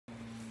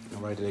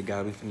Right today,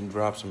 guys, we finna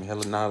drop some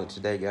hella knowledge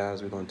today,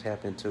 guys. We're gonna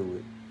tap into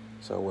it.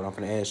 So what I'm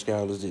finna ask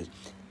y'all is this: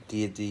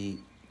 Did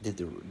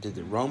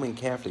the Roman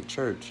Catholic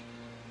Church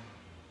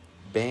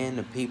ban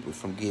the people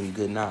from getting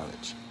good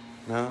knowledge?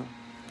 No.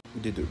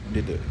 Did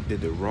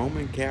the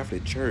Roman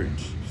Catholic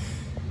Church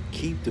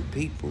keep the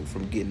people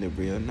from getting the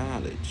real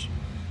knowledge?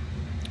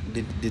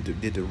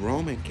 Did the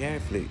Roman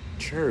Catholic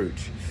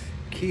Church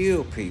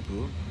kill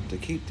people to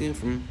keep them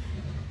from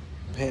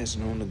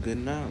passing on the good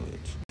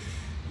knowledge?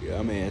 Yeah,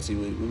 I mean, see,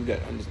 we got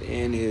to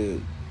understand is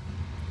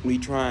we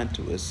trying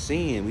to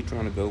ascend, we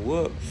trying to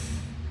go up,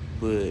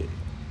 but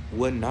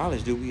what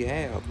knowledge do we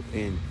have,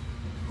 and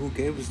who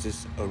gave us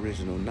this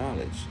original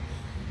knowledge?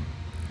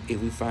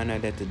 If we find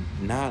out that the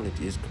knowledge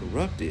is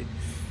corrupted,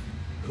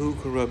 who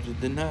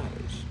corrupted the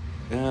knowledge?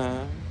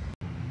 Uh,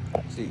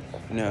 See,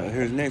 now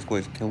here's the next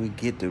question: Can we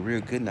get the real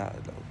good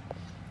knowledge though?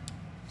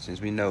 Since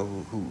we know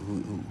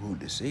who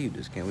deceived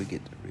us, can we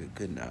get the real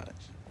good knowledge?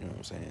 You know what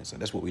I'm saying? So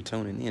that's what we're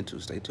tuning into.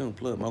 Stay tuned.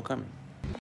 Plug more coming.